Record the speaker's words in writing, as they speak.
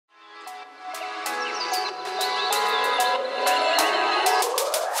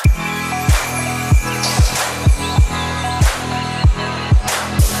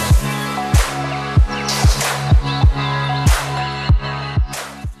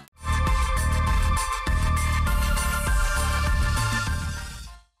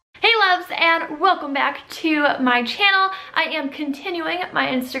and welcome back to my channel. I am continuing my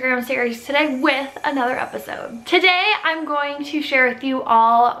Instagram series today with another episode. Today I'm going to share with you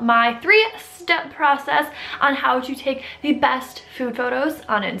all my 3-step process on how to take the best food photos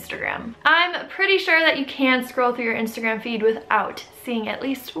on Instagram. I'm pretty sure that you can scroll through your Instagram feed without seeing at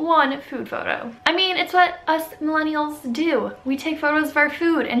least one food photo. I mean, it's what us millennials do. We take photos of our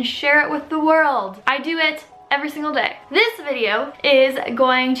food and share it with the world. I do it every single day. This video is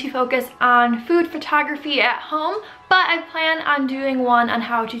going to focus on food photography at home, but I plan on doing one on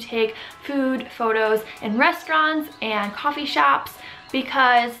how to take food photos in restaurants and coffee shops,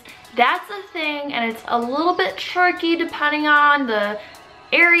 because that's a thing and it's a little bit tricky depending on the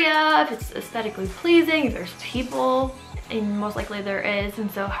area, if it's aesthetically pleasing, if there's people, and most likely there is, and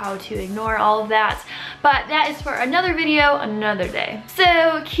so how to ignore all of that. But that is for another video, another day.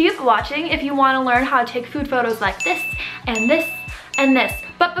 So keep watching if you want to learn how to take food photos like this, and this, and this.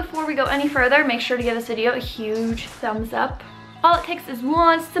 But before we go any further, make sure to give this video a huge thumbs up. All it takes is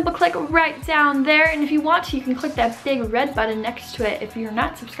one simple click right down there, and if you want to, you can click that big red button next to it if you're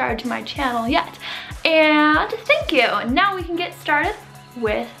not subscribed to my channel yet. And thank you. Now we can get started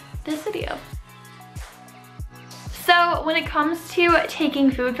with this video. So when it comes to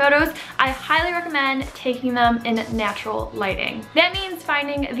taking food photos, I highly recommend taking them in natural lighting. That means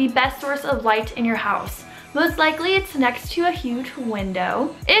finding the best source of light in your house. Most likely it's next to a huge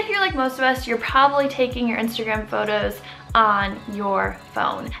window. If you're like most of us, you're probably taking your Instagram photos on your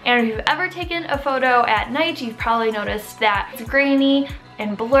phone. And if you've ever taken a photo at night, you've probably noticed that it's grainy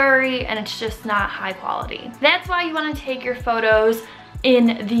and blurry and it's just not high quality. That's why you want to take your photos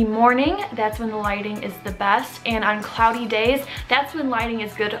in the morning. That's when the lighting is the best, and on cloudy days, that's when lighting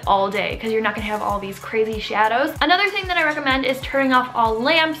is good all day because you're not gonna have all these crazy shadows. Another thing that I recommend is turning off all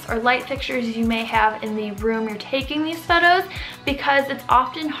lamps or light fixtures you may have in the room you're taking these photos, because it's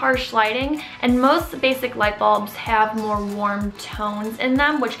often harsh lighting, and most basic light bulbs have more warm tones in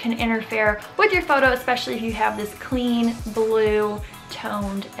them, which can interfere with your photo, especially if you have this clean blue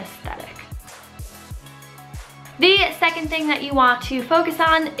toned aesthetic. The second thing that you want to focus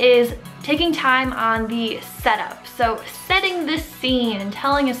on is taking time on the setup. So setting the scene and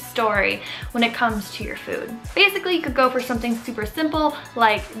telling a story when it comes to your food. Basically, you could go for something super simple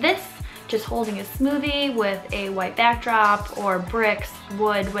like this, just holding a smoothie with a white backdrop or bricks,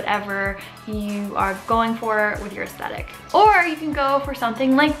 wood, whatever you are going for with your aesthetic. Or you can go for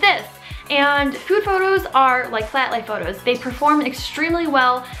something like this. And food photos are like flat light photos. They perform extremely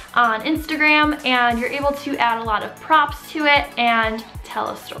well on Instagram, and you're able to add a lot of props to it and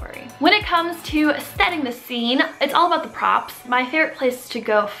tell a story. When it comes to setting the scene, it's all about the props. My favorite place to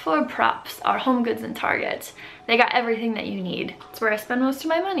go for props are Home Goods and Target. They got everything that you need. It's where I spend most of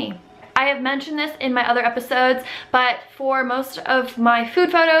my money. I have mentioned this in my other episodes, but for most of my food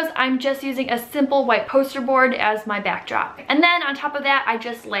photos, I'm just using a simple white poster board as my backdrop. And then on top of that, I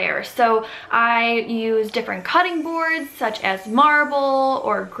just layer. So I use different cutting boards, such as marble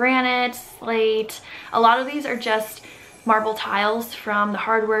or granite, slate. A lot of these are just marble tiles from the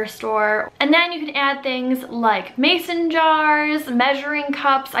hardware store. And then you can add things like mason jars, measuring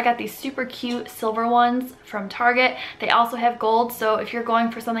cups. I got these super cute silver ones from Target. They also have gold, so if you're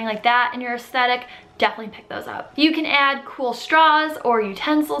going for something like that in your aesthetic, definitely pick those up. You can add cool straws or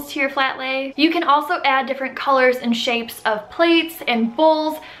utensils to your flat lay. You can also add different colors and shapes of plates and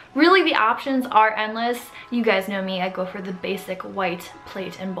bowls. Really, the options are endless. You guys know me, I go for the basic white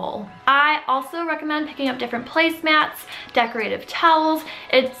plate and bowl. I also recommend picking up different placemats, decorative towels.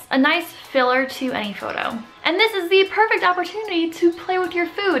 It's a nice filler to any photo. And this is the perfect opportunity to play with your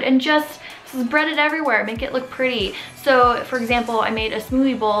food and just spread it everywhere, make it look pretty. So for example, I made a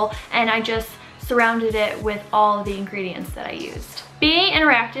smoothie bowl and I just surrounded it with all of the ingredients that I used. Being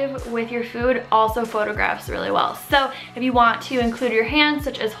interactive with your food also photographs really well. So if you want to include your hands,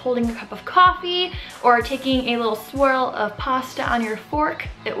 such as holding a cup of coffee or taking a little swirl of pasta on your fork,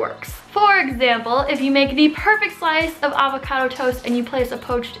 it works. For example, if you make the perfect slice of avocado toast and you place a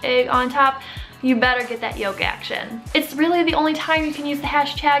poached egg on top, you better get that yolk action. It's really the only time you can use the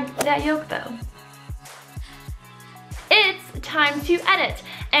hashtag that yolk though. It's time to edit.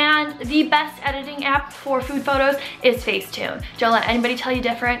 And the best editing app for food photos is Facetune. Don't let anybody tell you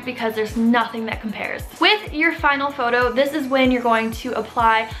different, because there's nothing that compares. With your final photo, this is when you're going to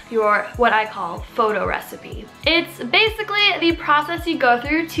apply your, what I call, photo recipe. It's basically the process you go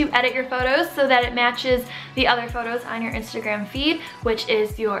through to edit your photos so that it matches the other photos on your Instagram feed, which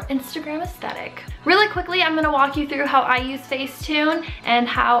is your Instagram aesthetic. Really quickly, I'm gonna walk you through how I use Facetune and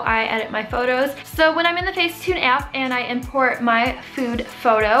how I edit my photos. So when I'm in the Facetune app and I import my food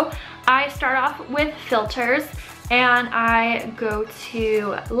photo, I start off with filters and I go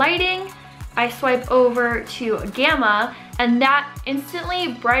to lighting I swipe over to Gamma, and that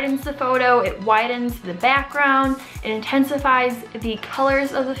instantly brightens the photo, it widens the background, it intensifies the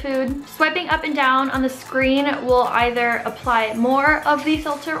colors of the food. Swiping up and down on the screen will either apply more of the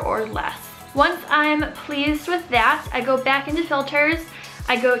filter or less. Once I'm pleased with that, I go back into filters,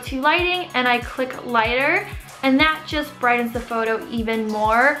 I go to lighting, and I click lighter, and that just brightens the photo even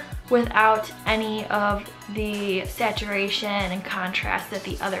more without any of the saturation and contrast that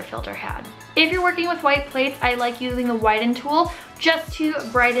the other filter had. If you're working with white plates, I like using the widen tool just to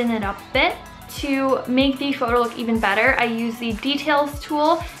brighten it up a bit. To make the photo look even better, I use the details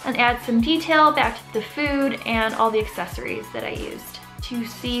tool and add some detail back to the food and all the accessories that I used. To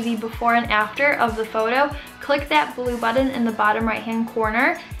see the before and after of the photo, click that blue button in the bottom right hand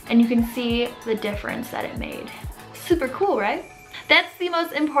corner and you can see the difference that it made. Super cool, right? That's the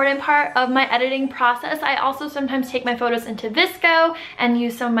most important part of my editing process. I also sometimes take my photos into VSCO and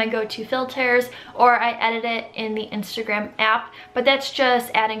use some of my go-to filters, or I edit it in the Instagram app, but that's just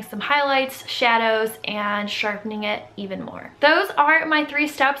adding some highlights, shadows, and sharpening it even more. Those are my 3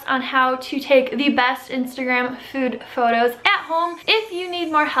 steps on how to take the best Instagram food photos at home. If you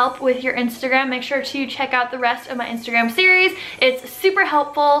need more help with your Instagram, make sure to check out the rest of my Instagram series. It's super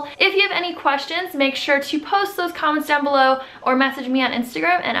helpful. If you have any questions, make sure to post those comments down below or message me on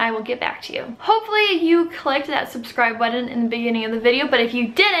Instagram and I will get back to you. Hopefully you clicked that subscribe button in the beginning of the video, but if you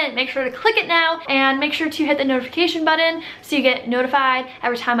didn't, make sure to click it now and make sure to hit the notification button so you get notified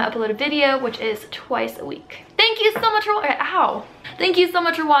every time I upload a video, which is twice a week. Thank you so much for Thank you so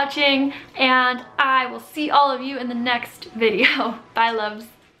much for watching, and I will see all of you in the next video. Bye,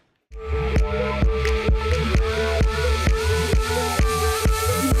 loves.